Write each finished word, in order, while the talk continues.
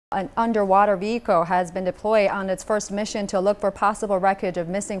An underwater vehicle has been deployed on its first mission to look for possible wreckage of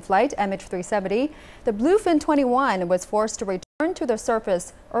missing Flight MH370. The Bluefin 21 was forced to return to the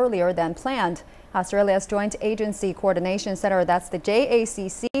surface earlier than planned. Australia's Joint Agency Coordination Center, that's the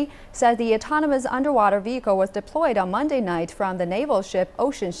JACC, said the autonomous underwater vehicle was deployed on Monday night from the naval ship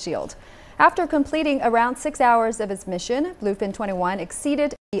Ocean Shield. After completing around 6 hours of its mission, Bluefin 21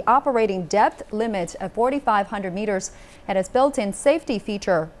 exceeded the operating depth limit of 4,500 meters and its built-in safety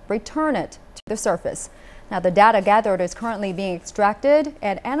feature return it to the surface. Now, the data gathered is currently being extracted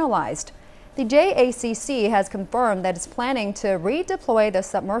and analyzed. The JACC has confirmed that it's planning to redeploy the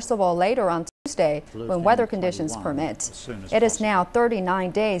submersible later on Tuesday when weather conditions permit. It is now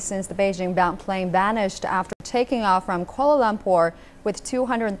 39 days since the Beijing-bound plane vanished after taking off from Kuala Lumpur with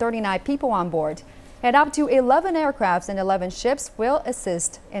 239 people on board. And up to 11 aircrafts and 11 ships will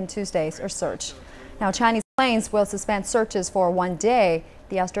assist in Tuesday's search. Now, Chinese planes will suspend searches for 1 day.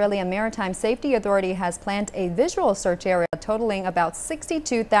 The Australian Maritime Safety Authority has planned a visual search area totaling about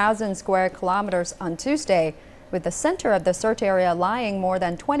 62,000 square kilometers on Tuesday, with the center of the search area lying more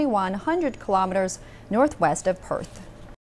than 2,100 kilometers northwest of Perth.